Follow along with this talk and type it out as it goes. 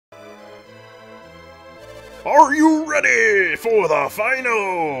Are you ready for the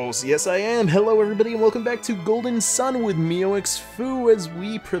finals? Yes, I am. Hello, everybody, and welcome back to Golden Sun with Miox Fu as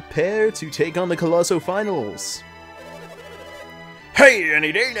we prepare to take on the Colosso finals. Hey,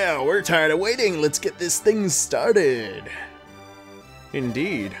 any day now. We're tired of waiting. Let's get this thing started.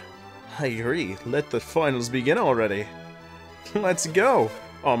 Indeed. I agree. Let the finals begin already. Let's go.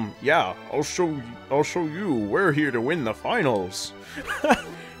 Yeah, I'll show you. We're here to win the finals.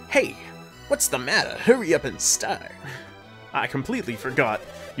 Hey. What's the matter? Hurry up and start. I completely forgot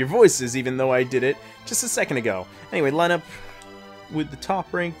your voices, even though I did it just a second ago. Anyway, line up with the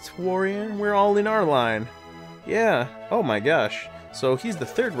top-ranked warrior. We're all in our line. Yeah. Oh my gosh. So he's the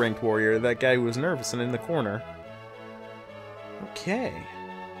third-ranked warrior, that guy who was nervous and in the corner. Okay.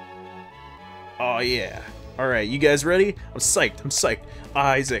 Oh yeah. Alright, you guys ready? I'm psyched. I'm psyched.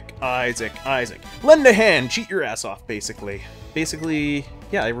 Isaac. Lend a hand. Cheat your ass off, basically. Basically,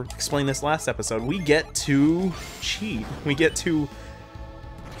 yeah, I explained this last episode. We get to cheat. We get to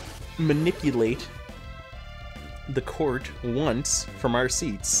manipulate the court once from our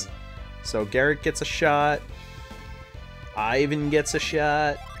seats. So Garrett gets a shot. Ivan gets a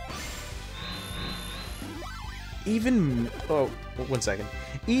shot. Even... oh, 1 second.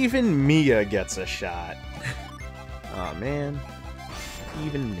 Even Mia gets a shot. Aw, man.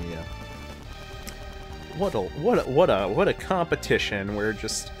 Even Mia. What a competition where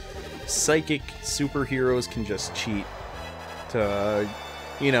just psychic superheroes can just cheat to,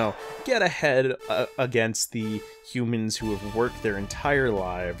 you know, get ahead against the humans who have worked their entire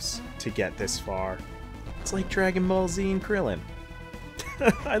lives to get this far. It's like Dragon Ball Z and Krillin.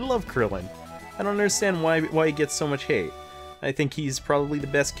 I love Krillin. I don't understand why he gets so much hate. I think he's probably the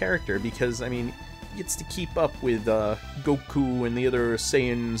best character because, I mean, he gets to keep up with Goku and the other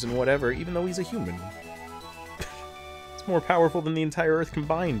Saiyans and whatever, even though he's a human. It's more powerful than the entire Earth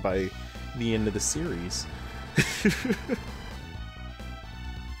combined by the end of the series. I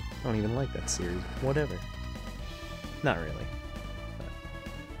don't even like that series. Whatever. Not really.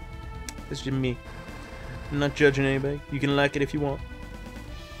 It's just me. I'm not judging anybody. You can like it if you want.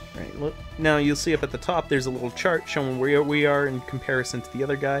 Alright, look. Now you'll see up at the top there's a little chart showing where we are in comparison to the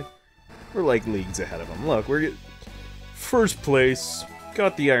other guy. We're like leagues ahead of him. Look, we're first place.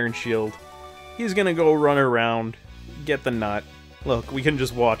 Got the Iron Shield. He's gonna go run around. Get the nut. Look, we can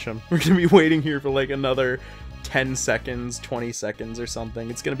just watch him. We're gonna be waiting here for like another 10 seconds, 20 seconds or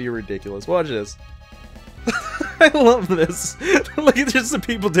something. It's gonna be ridiculous. Watch this. I love this. Look at just the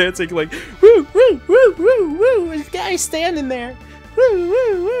people dancing like, woo, woo, woo, woo, woo. This guy's standing there. Woo,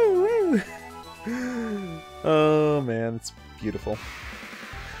 woo, woo, woo. Oh man, it's beautiful.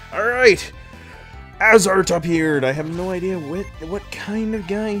 Alright. Azart appeared. I have no idea what kind of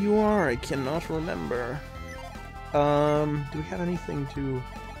guy you are. I cannot remember. Do we have anything to...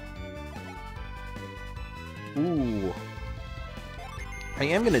 ooh. I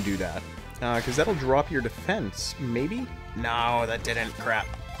am gonna do that. Because that'll drop your defense. Maybe? No, that didn't. Crap.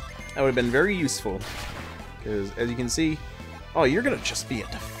 That would have been very useful. Because, as you can see... oh, you're gonna just be a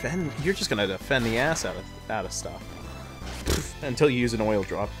defend... you're just gonna defend the ass out of stuff. Until you use an oil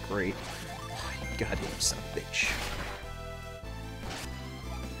drop. Great. Oh, you goddamn son of a bitch.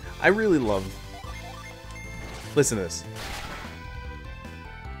 I really love... listen to this.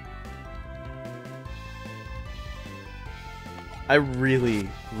 I really,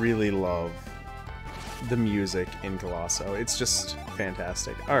 really love the music in Colosso. It's just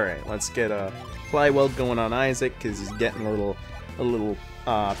fantastic. Alright, let's get a fly weld going on Isaac, because he's getting a little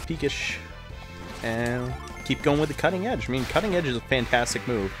peakish. And keep going with the cutting edge. I mean, cutting edge is a fantastic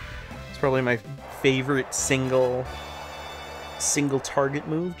move. It's probably my favorite single target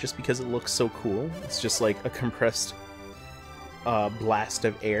move, just because it looks so cool. It's just like a compressed blast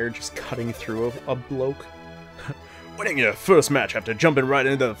of air just cutting through a bloke. Winning your first match after jumping right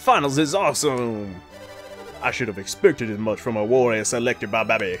into the finals is awesome! I should have expected as much from a warrior selected by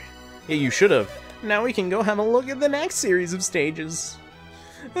Babby. Yeah, you should have. Now we can go have a look at the next series of stages.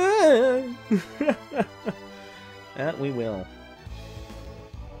 That we will.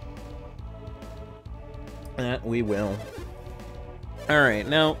 That we will. Alright,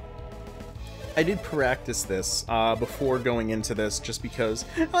 now, I did practice this before going into this just because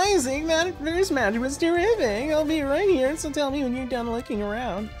Isaac, that first match was terrific. I'll be right here, so tell me when you're done looking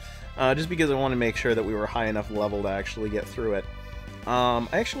around. Just because I want to make sure that we were high enough level to actually get through it. I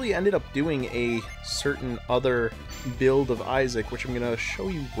actually ended up doing a certain other build of Isaac, which I'm going to show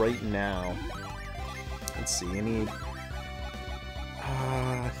you right now. Let's see, I need...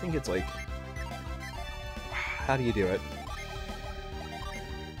 I think it's like... how do you do it?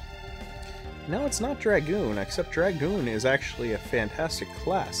 No, it's not Dragoon, except Dragoon is actually a fantastic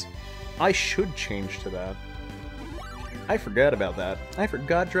class. I should change to that. I forgot about that. I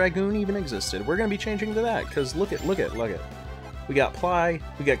forgot Dragoon even existed. We're gonna be changing to that, because look at. We got Ply,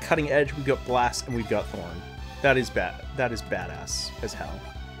 we got Cutting Edge, we got Blast, and we've got Thorn. That is bad. That is badass as hell.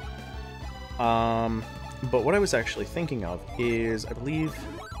 But what I was actually thinking of is, I believe,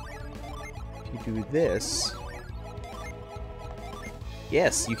 if you do this,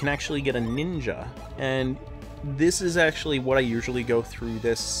 yes, you can actually get a ninja, and this is actually what I usually go through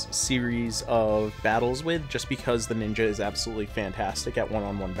this series of battles with, just because the ninja is absolutely fantastic at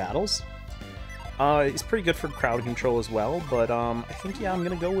one-on-one battles. It's pretty good for crowd control as well, but I think, yeah, I'm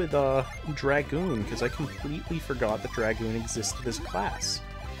gonna go with Dragoon, because I completely forgot that Dragoon existed as a class.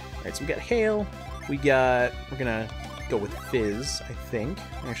 Alright, so we got Hail, we're gonna go with Fizz, I think.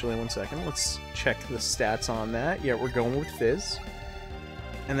 Actually, one second, let's check the stats on that. Yeah, we're going with Fizz.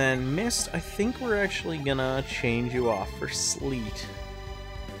 And then Mist, I think we're actually gonna change you off for Sleet.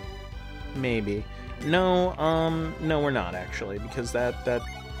 Maybe. No, no we're not actually, because that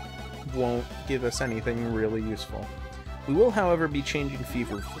won't give us anything really useful. We will, however, be changing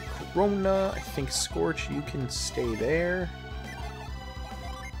Fever for Corona. I think Scorch, you can stay there.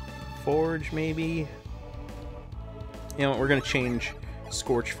 Forge, maybe. You know, we're gonna change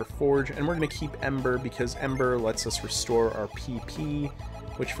Scorch for Forge, and we're gonna keep Ember, because Ember lets us restore our PP,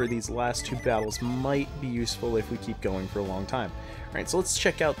 which for these last two battles might be useful if we keep going for a long time. Alright, so let's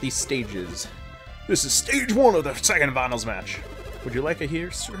check out these stages. This is stage 1 of the second finals match. Would you like to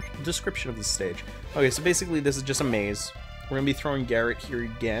description of this stage? Okay, so basically this is just a maze. We're going to be throwing Garrett here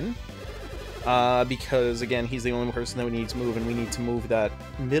again. Because, again, he's the only person that we need to move, and we need to move that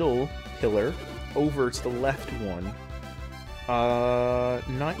middle pillar over to the left one.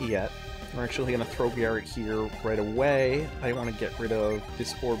 Not yet. We're actually going to throw Garrett here right away. I want to get rid of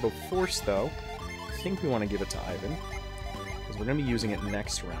this Orb of Force, though. I think we want to give it to Ivan, because we're going to be using it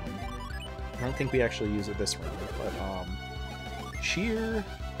next round. I don't think we actually use it this round, but, Cheer,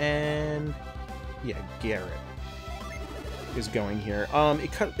 and yeah, Garrett is going here.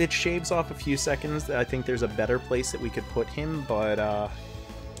 It shaves off a few seconds. I think there's a better place that we could put him, but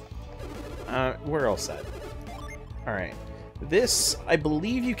we're all set. Alright. This, I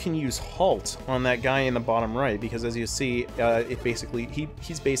believe you can use Halt on that guy in the bottom right, because as you see,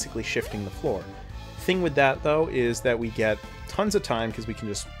 he's basically shifting the floor. Thing with that, though, is that we get tons of time, because we can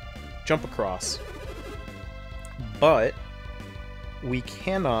just jump across. But we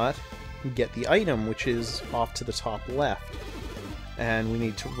cannot get the item, which is off to the top left, and we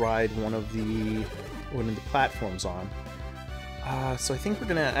need to ride one of the platforms on. So I think we're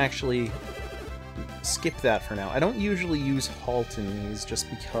gonna actually skip that for now. I don't usually use Halt in these, just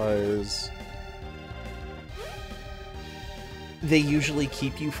because they usually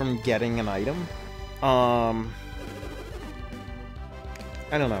keep you from getting an item. I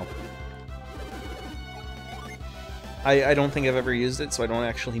don't know. I don't think I've ever used it, so I don't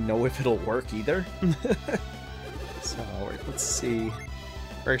actually know if it'll work either. So, let's see.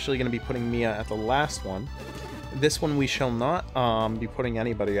 We're actually going to be putting Mia at the last one. This one we shall not be putting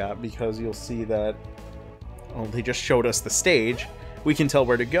anybody at, because you'll see that... Oh, they just showed us the stage. We can tell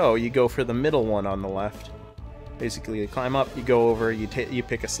where to go. You go for the middle one on the left. Basically, you climb up, you go over, you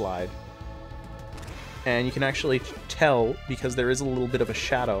pick a slide. And you can actually tell, because there is a little bit of a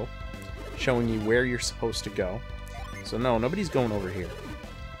shadow showing you where you're supposed to go. So no, nobody's going over here.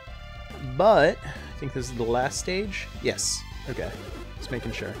 But, I think this is the last stage? Yes. Okay. Just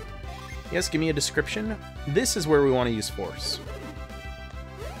making sure. Yes, give me a description. This is where we want to use Force.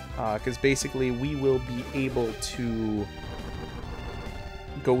 Because basically we will be able to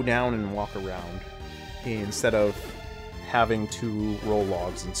go down and walk around instead of having to roll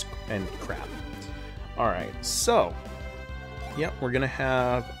logs and crap. Alright, so, yep, we're going to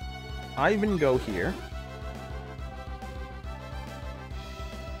have Ivan go here.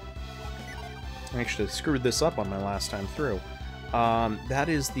 I actually screwed this up on my last time through. That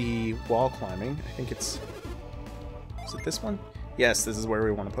is the wall climbing. I think it's... Is it this one? Yes, this is where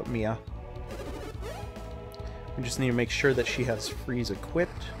we want to put Mia. We just need to make sure that she has Freeze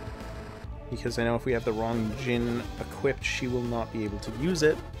equipped, because I know if we have the wrong Jin equipped, she will not be able to use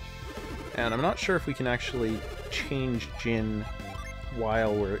it. And I'm not sure if we can actually change Jin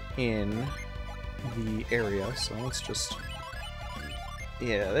while we're in the area, so let's just...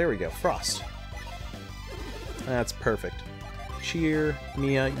 Yeah, there we go. Frost. That's perfect. Cheer,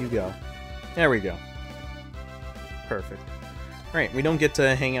 Mia, you go. There we go. Perfect. Alright, we don't get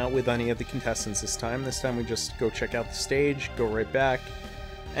to hang out with any of the contestants this time. This time we just go check out the stage, go right back.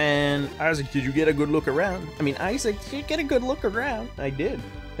 And Isaac, did you get a good look around? I mean, Isaac, did you get a good look around? I did.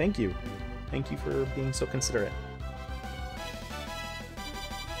 Thank you. Thank you for being so considerate.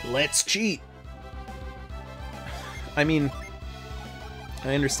 Let's cheat! I mean,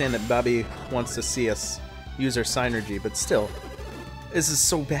 I understand that Bobby wants to see us use our synergy, but still, this is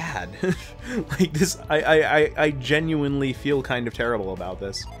so bad. Like this, I genuinely feel kind of terrible about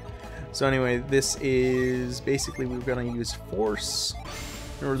this. So anyway, this is basically we're gonna use force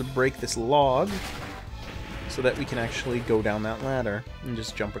in order to break this log, so that we can actually go down that ladder and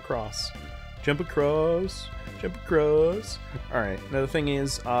just jump across. Jump across. Jump across. Alright, now the thing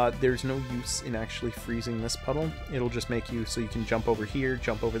is, there's no use in actually freezing this puddle. It'll just make you so you can jump over here,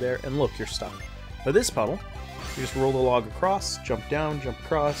 jump over there, and look, you're stuck. But this puddle, you just roll the log across, jump down, jump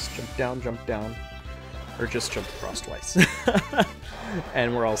across, jump down. Or just jump across twice.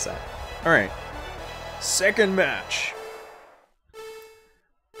 And we're all set. Alright. Second match.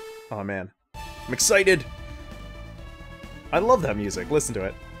 Oh man. I'm excited! I love that music. Listen to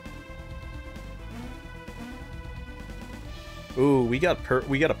it. Ooh, we got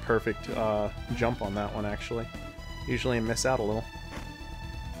a perfect jump on that one, actually. Usually I miss out a little.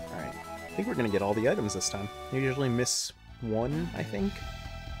 Alright. I think we're gonna get all the items this time. I usually miss one, I think.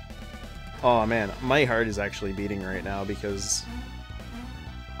 Oh man, my heart is actually beating right now because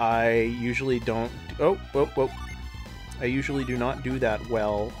I usually don't... I usually do not do that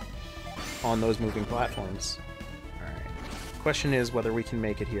well on those moving platforms. Alright. Question is whether we can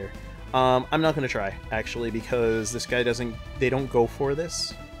make it here. I'm not going to try, actually, because this guy doesn't... They don't go for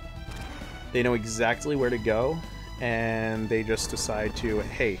this. They know exactly where to go, and they just decide to,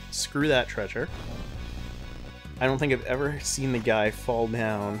 hey, screw that treasure. I don't think I've ever seen the guy fall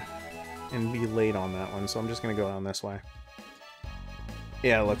down and be late on that one, so I'm just going to go down this way.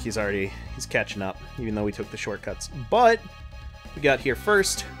 Yeah, look, he's catching up, even though we took the shortcuts. But we got here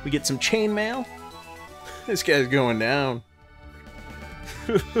first. We get some chainmail. This guy's going down.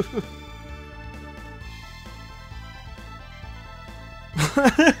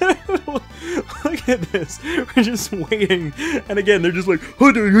 Look at this. We're just waiting. And again, they're just like...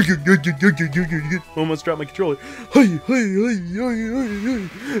 Almost dropped my controller.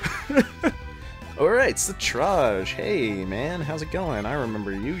 Alright, it's the Traj. Hey, man, how's it going? I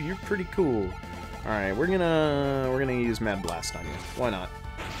remember you. You're pretty cool. Alright, we're gonna use Mad Blast on you. Why not?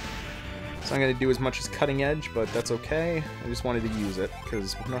 It's not gonna do as much as Cutting Edge, but that's okay. I just wanted to use it,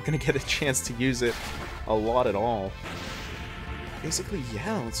 because we're not gonna get a chance to use it a lot at all. Basically,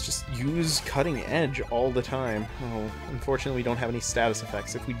 yeah, let's just use Cutting Edge all the time. Oh, unfortunately, we don't have any status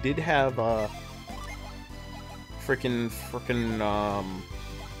effects. If we did have,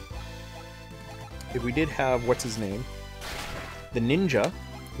 if we did have, what's his name? The Ninja,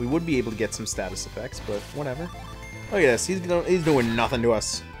 we would be able to get some status effects, but whatever. Oh yes, he's doing nothing to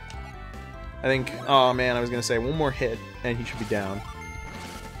us. I think, oh man, I was gonna say one more hit, and he should be down.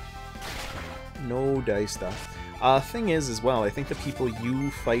 No dice stuff. Thing is, as well, I think the people you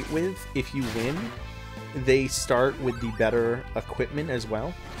fight with, if you win, they start with the better equipment as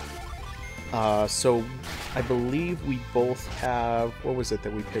well. So, I believe we both have... What was it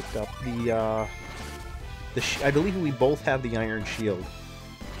that we picked up? I believe we both have the Iron Shield.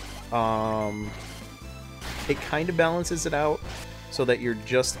 It kind of balances it out so that you're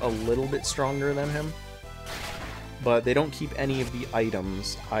just a little bit stronger than him. But they don't keep any of the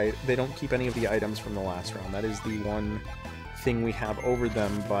items. They don't keep any of the items from the last round. That is the one thing we have over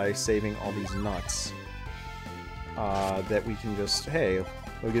them by saving all these nuts. That we can just, hey,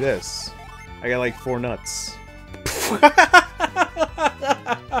 look at this. I got like 4 nuts.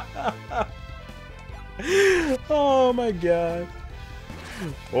 Oh my god.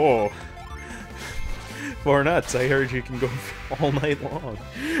 Oh. 4 nuts. I heard you can go all night long.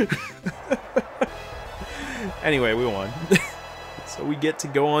 Anyway, we won. So we get to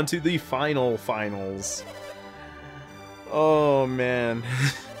go on to the finals. Oh, man.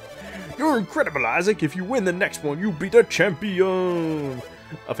 You're incredible, Isaac. If you win the next one, you'll be the champion.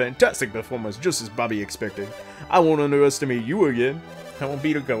 A fantastic performance, just as Bobby expected. I won't underestimate you again. I won't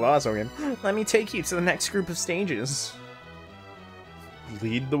beat a Colosso again. Let me take you to the next group of stages.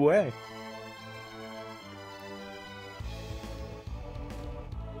 Lead the way.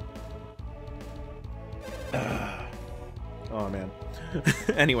 Oh man.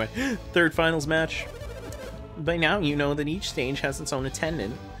 Anyway, third finals match. By now you know that each stage has its own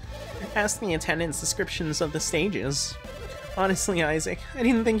attendant. Ask the attendant's descriptions of the stages. Honestly, Isaac, I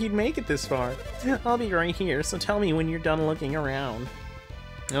didn't think you'd make it this far. I'll be right here, so tell me when you're done looking around.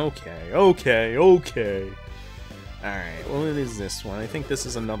 Okay. Alright, well it is this one. I think this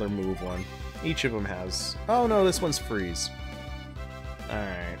is another move one. Each of them has... Oh no, this one's freeze.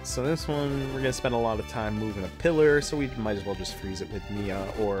 Alright, so this one, we're gonna spend a lot of time moving a pillar, so we might as well just freeze it with Mia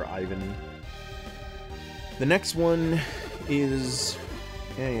or Ivan. The next one is...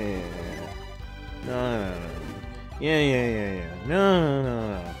 No. Yeah.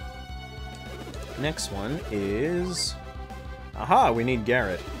 No. Next one is... Aha, we need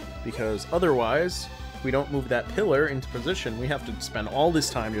Garrett. Because otherwise, if we don't move that pillar into position, we have to spend all this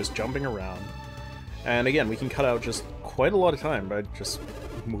time just jumping around. And again, we can cut out just quite a lot of time by just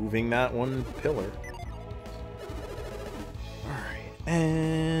moving that one pillar. Alright,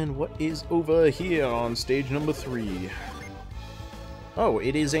 and what is over here on stage number 3? Oh,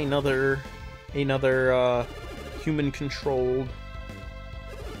 it is another human-controlled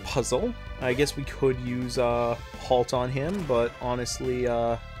puzzle. I guess we could use Halt on him, but honestly,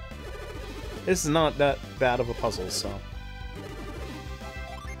 this is not that bad of a puzzle, so...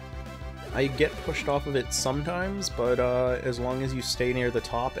 I get pushed off of it sometimes, but as long as you stay near the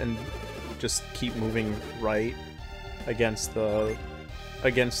top and just keep moving right against the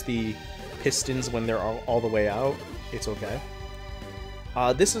pistons when they're all the way out, it's okay.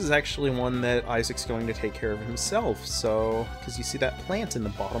 This is actually one that Isaac's going to take care of himself, so... Because you see that plant in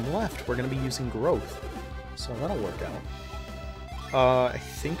the bottom left, we're going to be using growth. So that'll work out. I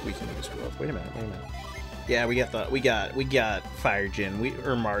think we can use growth. Wait a minute. Yeah, we got Fire Gin,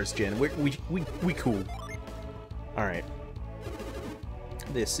 or Mars Gin. We cool. Alright.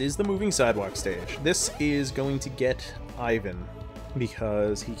 This is the moving sidewalk stage. This is going to get Ivan,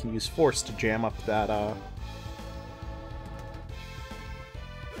 because he can use Force to jam up that,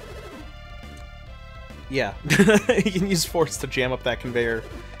 Yeah, he can use Force to jam up that conveyor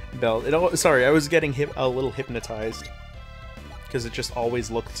belt. Sorry, I was getting a little hypnotized, because it just always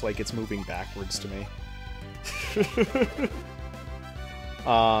looks like it's moving backwards to me.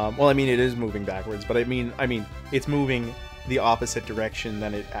 Well, I mean, it is moving backwards, but I mean, it's moving the opposite direction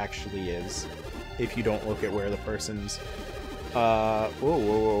than it actually is, if you don't look at where the person's...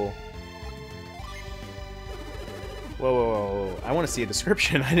 Whoa. I want to see a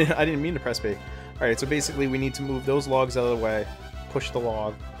description. I didn't mean to press B. Alright, so basically we need to move those logs out of the way, push the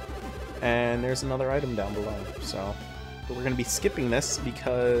log, and there's another item down below, so... But we're going to be skipping this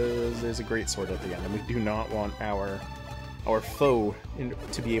because there's a great sword at the end, and we do not want our foe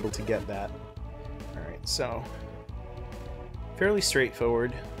to be able to get that. Alright, so... Fairly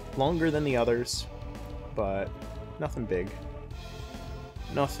straightforward, longer than the others, but nothing big.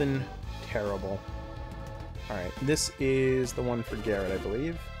 Nothing terrible. Alright, this is the one for Garrett, I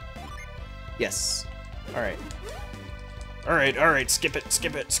believe. Yes. Alright. Alright, skip it.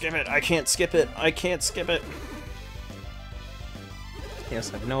 I can't skip it.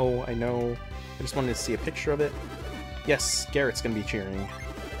 Yes, I know. I just wanted to see a picture of it. Yes, Garrett's gonna be cheering.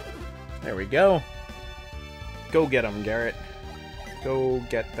 There we go. Go get him, Garrett. Go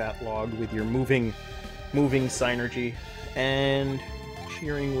get that log with your moving synergy. And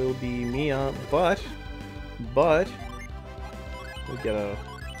cheering will be Mia, but we gotta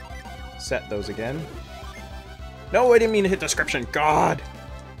set those again. No, I didn't mean to hit description. God!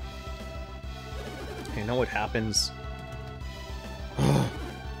 I know what happens. Come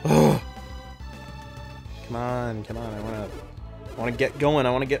on. I wanna get going. I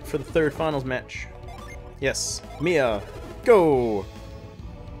wanna get for the third finals match. Yes. Mia, go!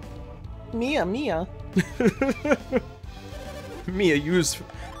 Mia. Mia used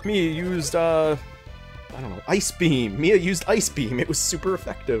I don't know, Ice Beam. Mia used Ice Beam. It was super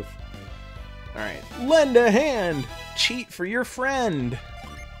effective. Alright. Lend a hand! Cheat for your friend!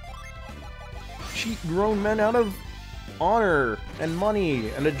 Cheat grown men out of honor and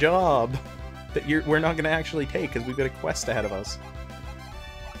money and a job that we're not going to actually take because we've got a quest ahead of us.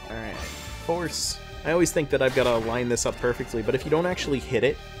 Alright. Force. I always think that I've got to line this up perfectly, but if you don't actually hit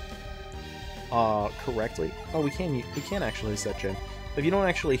it correctly... Oh, we can actually set Gen. If you don't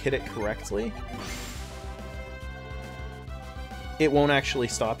actually hit it correctly... it won't actually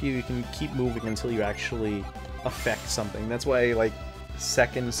stop you. You can keep moving until you actually affect something. That's why, like,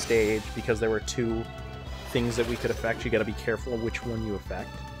 second stage, because there were 2 things that we could affect, you gotta be careful which one you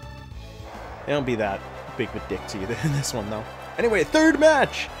affect. It don't be that big of a dick to you in this one, though. Anyway, third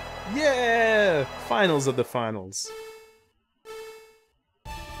match! Yeah! Finals of the finals.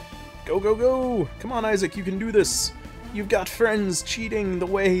 Go! Come on, Isaac, you can do this! You've got friends cheating the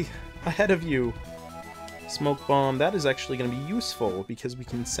way ahead of you. Smoke bomb, that is actually going to be useful because we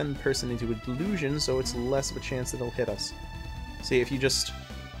can send person into a delusion, so it's less of a chance that they'll hit us. See, if you just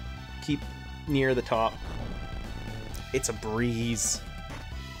keep near the top, it's a breeze.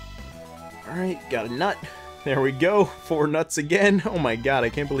 Alright, got a nut. There we go. 4 nuts again. Oh my god, I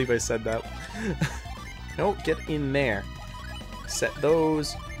can't believe I said that. No, get in there. Set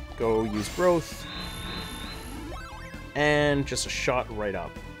those. Go use growth. And just a shot right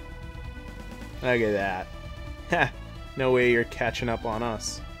up. Look at that. Ha! No way you're catching up on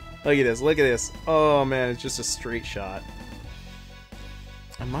us. Look at this, look at this. Oh man, it's just a straight shot.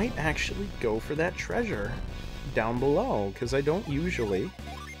 I might actually go for that treasure down below, because I don't usually.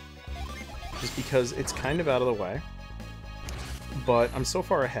 Just because it's kind of out of the way. But I'm so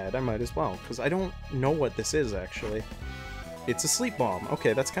far ahead, I might as well, because I don't know what this is, actually. It's a sleep bomb.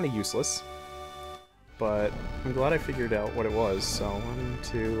 Okay, that's kind of useless. But I'm glad I figured out what it was, so I wanted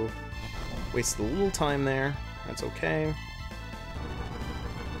to waste a little time there. That's okay.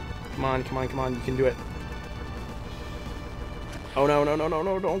 Come on, come on, come on, you can do it. Oh no, no, no,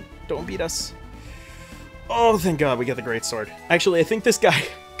 no, no, don't beat us. Oh, thank God we get the great sword. Actually, I think this guy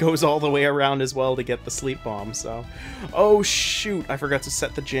goes all the way around as well to get the sleep bomb, so... Oh shoot, I forgot to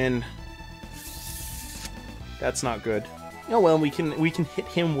set the Jin. That's not good. Oh well, we can hit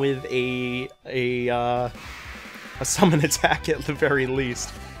him with a summon attack at the very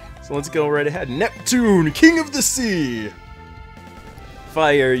least. So let's go right ahead. Neptune, King of the Sea!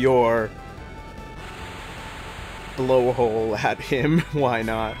 Fire your blowhole at him. Why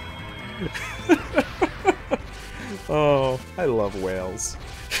not? Oh, I love whales.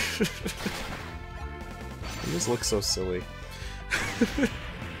 They just look so silly.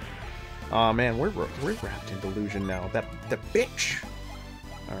 Aw, man, we're wrapped in delusion now. That bitch!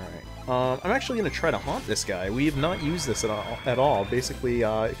 Alright. I'm actually gonna try to haunt this guy. We have not used this at all. Basically,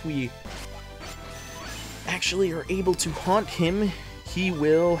 if we actually are able to haunt him, he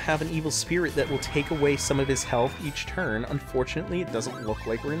will have an evil spirit that will take away some of his health each turn. Unfortunately, it doesn't look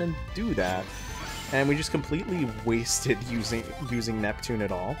like we're gonna do that. And we just completely wasted using Neptune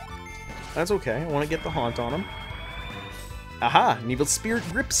at all. That's okay, I want to get the haunt on him. Aha! An evil spirit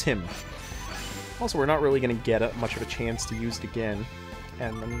grips him! Also, we're not really going to get much of a chance to use it again.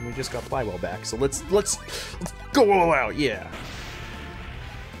 And, I mean, we just got Plywell back, so let's go all out, yeah!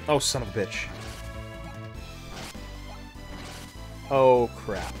 Oh, son of a bitch. Oh,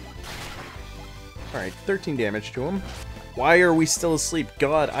 crap. Alright, 13 damage to him. Why are we still asleep?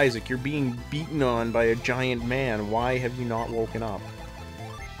 God, Isaac, you're being beaten on by a giant man. Why have you not woken up?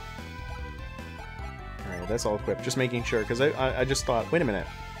 Alright, that's all equipped. Just making sure, because I just thought, wait a minute.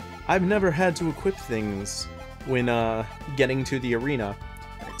 I've never had to equip things when getting to the arena.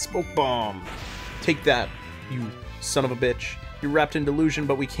 Alright, Smoke Bomb. Take that, you son of a bitch. You're wrapped in delusion,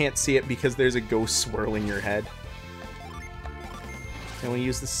 but we can't see it because there's a ghost swirling your head. And we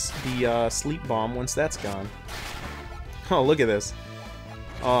use the Sleep Bomb once that's gone. Oh, look at this.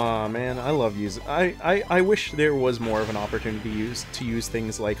 Aw, man, I love using... I wish there was more of an opportunity to use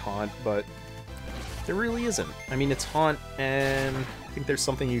things like Haunt, but there really isn't. I mean, it's Haunt, and I think there's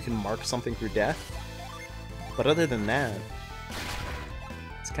something you can mark something through death. But other than that,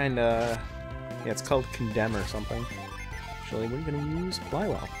 it's kinda... Yeah, it's called Condemn or something. Actually, what are you gonna use?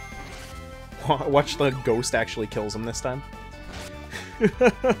 Plywell. Watch the ghost actually kills him this time.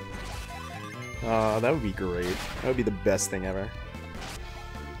 That would be great. That would be the best thing ever.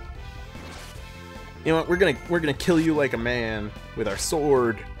 You know what? We're gonna kill you like a man with our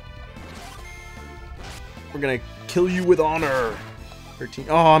sword. We're gonna kill you with honor. 13.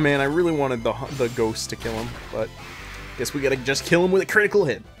 Oh man, I really wanted the ghost to kill him, but guess we gotta just kill him with a critical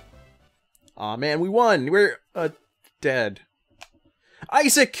hit. Aw man, we won. We're dead.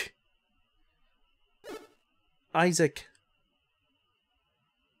 Isaac. Isaac.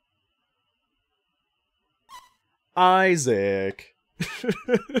 Isaac.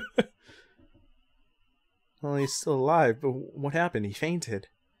 Well, he's still alive, but what happened? He fainted.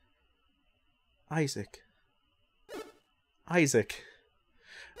 Isaac. Isaac.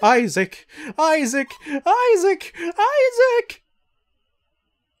 Isaac! Isaac! Isaac! Isaac!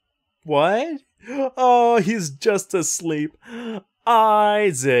 What? Oh, he's just asleep.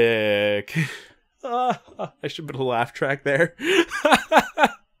 Isaac! I should put a laugh track there.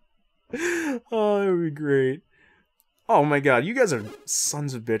 Oh, that would be great. Oh my god, you guys are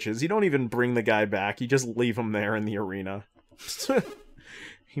sons of bitches. You don't even bring the guy back, you just leave him there in the arena.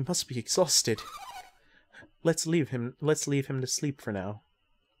 He must be exhausted. Let's leave him to sleep for now.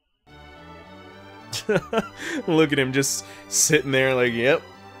 Look at him just sitting there like, yep.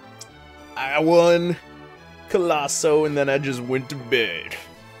 I won Colosso and then I just went to bed.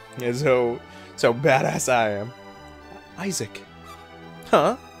 That's how badass I am. Isaac.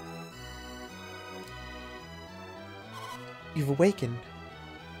 Huh? You've awakened.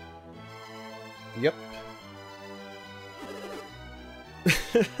 Yep.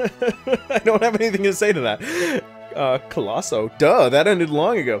 I don't have anything to say to that. Colosso. Duh, that ended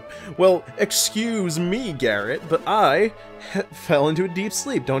long ago. Well, excuse me, Garrett, but I fell into a deep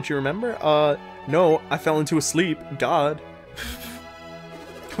sleep. Don't you remember? No, I fell into a sleep. God.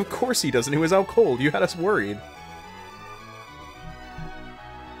 Of course he doesn't. He was out cold. You had us worried.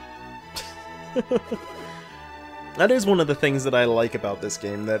 That is one of the things that I like about this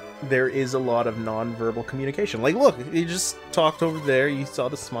game, that there is a lot of non-verbal communication. Like, look, you just talked over there, you saw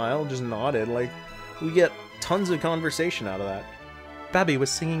the smile, just nodded. Like, we get tons of conversation out of that. Babby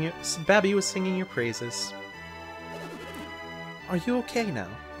was singing your praises. Are you okay now,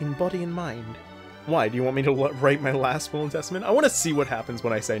 in body and mind? Why, do you want me to write my last will and testament? I want to see what happens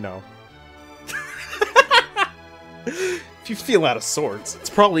when I say no. If you feel out of sorts, it's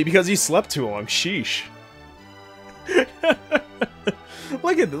probably because you slept too long. Sheesh.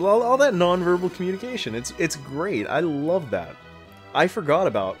 Look at all that non-verbal communication. It's great. I love that. I forgot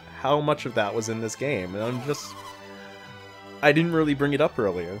about how much of that was in this game, and I didn't really bring it up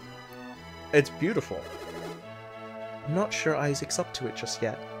earlier. It's beautiful. I'm not sure Isaac's up to it just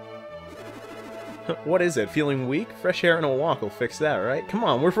yet. What is it? Feeling weak? Fresh air and a walk will fix that, right? Come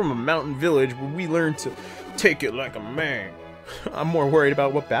on, we're from a mountain village where we learn to take it like a man. I'm more worried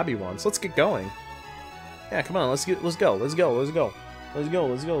about what Babby wants. Let's get going. Yeah, come on, let's go.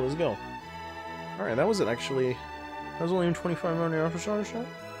 Alright, that wasn't actually... That was only in 25 minutes or so.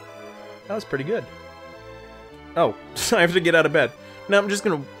 That was pretty good. Oh, I have to get out of bed. No, I'm just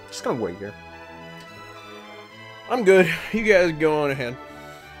gonna wait here. I'm good. You guys go on ahead.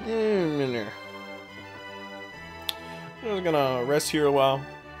 I'm just gonna rest here a while.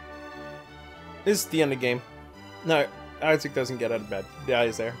 This is the end of the game. No, Isaac doesn't get out of bed. He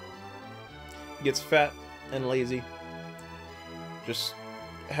dies there. He gets fat and lazy. Just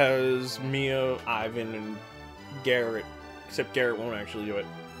has Mia, Ivan, and Garrett. Except Garrett won't actually do it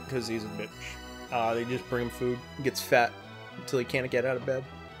because he's a bitch. They just bring him food. He gets fat until he can't get out of bed.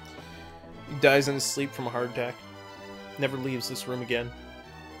 He dies in his sleep from a heart attack. Never leaves this room again.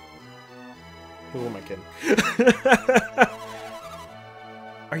 Who am I kidding?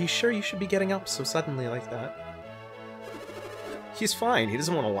 Are you sure you should be getting up so suddenly like that? He's fine. He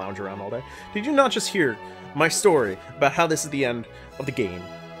doesn't want to lounge around all day. Did you not just hear my story about how this is the end of the game?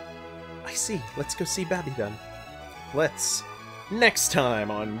 I see. Let's go see Babby then. Let's. Next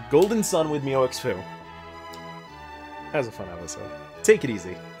time on Golden Sun with MioXfu. That was a fun episode. Take it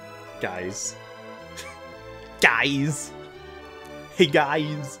easy, guys. Guys. Hey,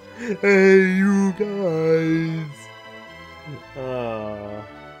 guys. Hey, you guys.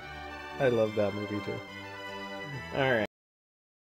 I love that movie too. Alright.